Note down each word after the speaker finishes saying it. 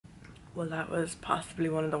Well, that was possibly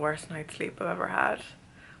one of the worst night's sleep I've ever had.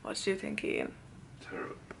 What do you think, Ian?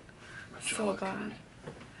 Terrible. So bad.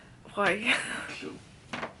 Why?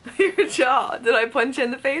 Your jaw? Did I punch you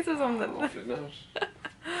in the face or something? Hopefully not.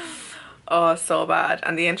 Oh, so bad.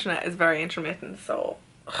 And the internet is very intermittent, so...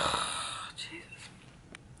 Oh, Jesus.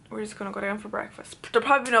 We're just gonna go down for breakfast. There'll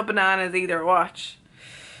probably be no bananas either, watch.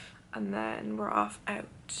 And then we're off out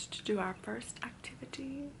to do our first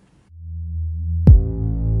activity.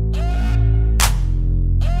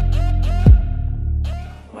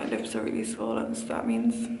 My lips are really swollen, so that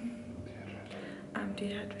means I'm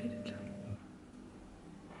dehydrated.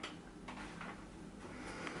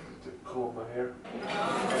 Comb my hair.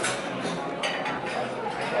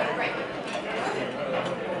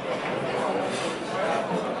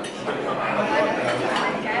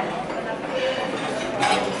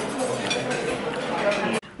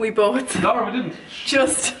 We both No, we didn't.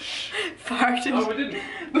 just farted No, we didn't.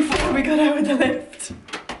 before we got out of the lift.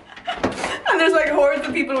 And there's like hordes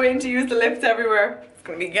of people waiting to use the lift everywhere. It's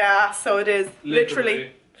gonna be gas, so it is.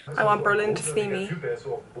 Literally. I want Berlin to see me.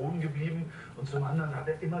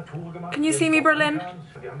 Can you see me, Berlin?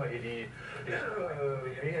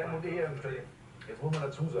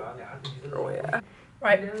 Oh yeah.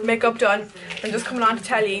 Right, makeup done. I'm just coming on to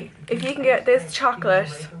tell you, if you can get this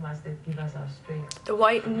chocolate, the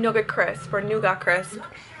white nugget crisp or nougat crisp,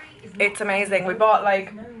 it's amazing. We bought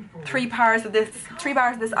like 3 bars of this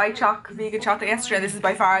iChoc vegan chocolate yesterday. This is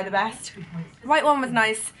by far the best. The white one was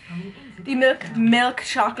nice. The milk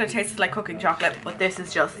chocolate tasted like cooking chocolate, but this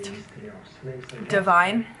is just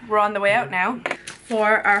divine. We're on the way out now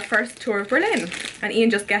for our first tour of Berlin, and Ian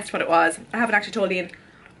just guessed what it was. I haven't actually told Ian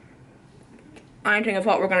anything of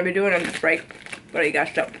what we're going to be doing on this break, but he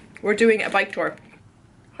guessed it. We're doing a bike tour.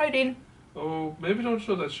 Hi, Dean. Oh, maybe don't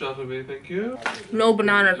show that shot of me, thank you. No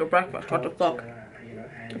bananas or breakfast, what the fuck?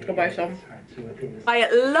 Let's go buy some. I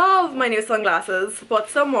love my new sunglasses, but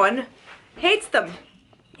someone hates them.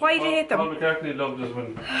 Why do you hate them? Paul McCartney loved us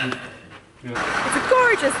when... It's a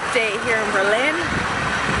gorgeous day here in Berlin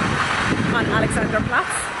on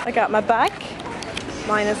Alexanderplatz. I got my bag.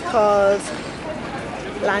 Mine is called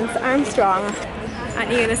Lance Armstrong,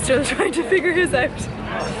 and Ian is still trying to figure his out.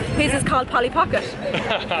 His is called Polly Pocket.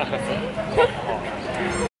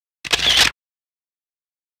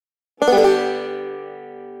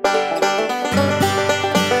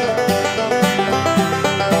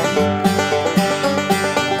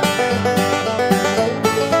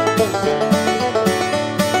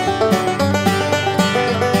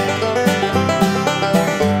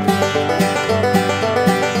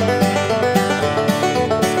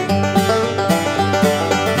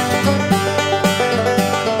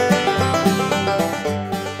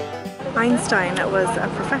 Einstein was a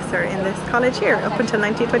professor in this college here up until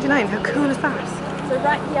 1929. How cool is that? So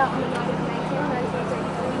right here on the line of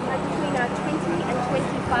 19, between 20 and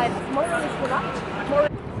 25. More is corrupt. More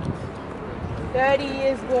 30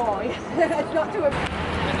 years war. It's not too.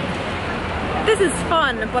 This is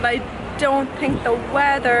fun, but I don't think the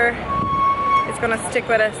weather is gonna stick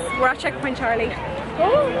with us. We're at Checkpoint Charlie.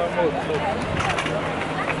 Oh.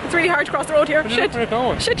 It's really hard to cross the road here. Shit.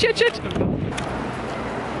 Shit, shit, shit.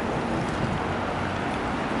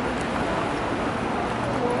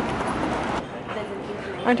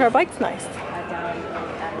 Aren't our bikes nice?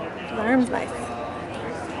 The arm's nice.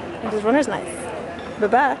 And his runner's nice.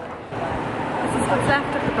 Bye-bye. This is what's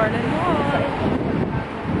left of the Berlin Wall.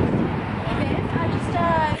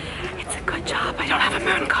 It's a good job I don't have a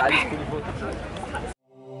moon copy.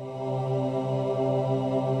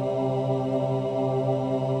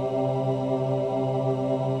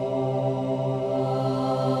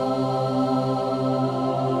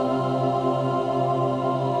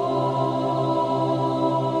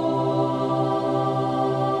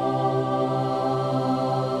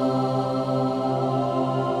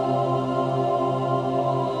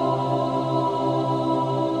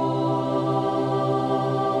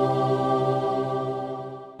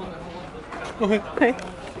 Okay.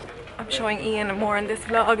 I'm showing Ian more in this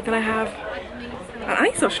vlog than I have on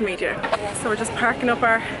any social media. So we're just parking up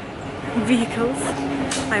our vehicles.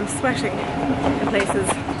 I'm sweating in places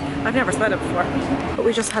I've never sweated before. But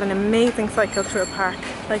we just had an amazing cycle through a park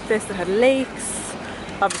like this that had lakes,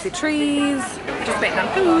 obviously trees, just waiting on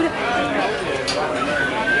food.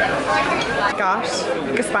 Got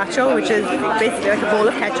gazpacho, which is basically like a bowl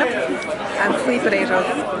of ketchup, and sweet potatoes,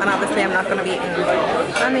 and obviously I'm not going to be eating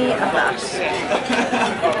any of that.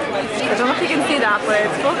 I don't know if you can see that, but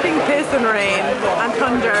it's fucking piss and rain and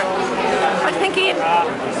thunder. What do you think, Ian?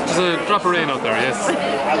 There's a drop of rain out there, yes.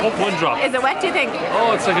 One drop. Is it wet, do you think?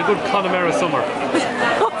 Oh, it's like a good Connemara summer.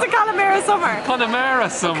 What's a Calamera summer? Connemara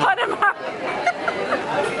summer. Connemara.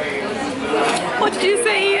 What did you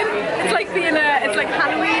say, Ian? It's like being it's like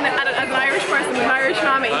Halloween as an Irish person with an Irish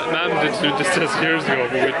mammy. Ma'am did just this years ago,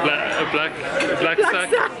 but with a black sack.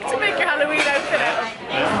 To make your Halloween outfit out of.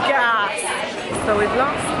 Gas. So we've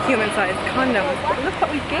lost human-sized condoms, but look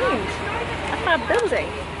what we've gained. A fab building.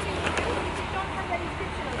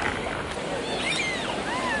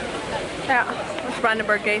 Yeah, that's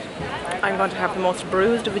Brandenburg Gate. I'm going to have the most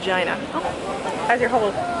bruised vagina. Oh, how's your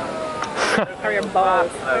hole? How are your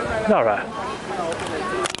balls? Alright.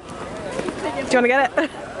 Do you want to get it?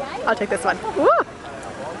 I'll take this one. Woo!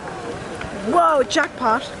 Whoa,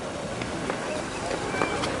 jackpot.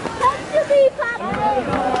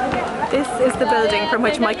 This is the building from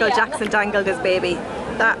which Michael Jackson dangled his baby.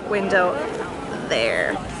 That window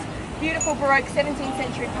there. Beautiful Baroque 17th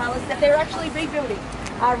century palace that they're actually rebuilding.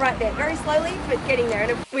 Right there, very slowly, but getting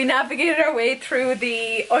there. We navigated our way through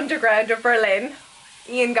the underground of Berlin.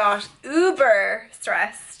 Ian got uber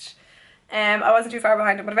stressed. I wasn't too far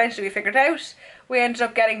behind him, but eventually we figured it out. We ended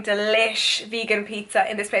up getting delish vegan pizza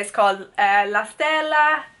in this place called La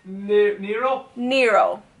Stella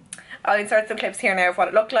Nero. I'll insert some clips here now of what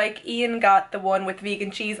it looked like. Ian got the one with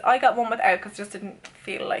vegan cheese. I got one without because it just didn't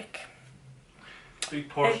feel like Big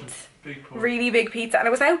portion. Big portion. Really big pizza, and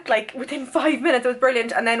it was out like within 5 minutes. It was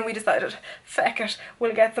brilliant. And then we decided, feck it,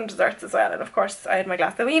 we'll get some desserts as well. And of course I had my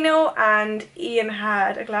glass of vino and Ian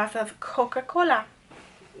had a glass of Coca-Cola.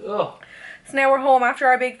 Oh. So now we're home after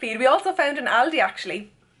our big feed. We also found an Aldi actually,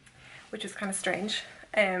 which was kind of strange.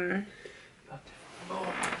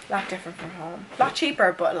 Lot different from home. A lot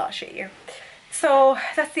cheaper, but a lot shittier. So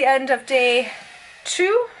that's the end of day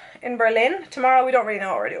 2 in Berlin. Tomorrow we don't really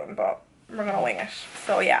know what we're doing, but we're gonna wing it.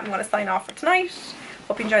 So yeah, I'm gonna sign off for tonight.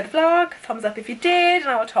 Hope you enjoyed the vlog. Thumbs up if you did, and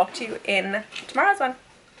I will talk to you in tomorrow's one.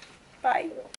 Bye.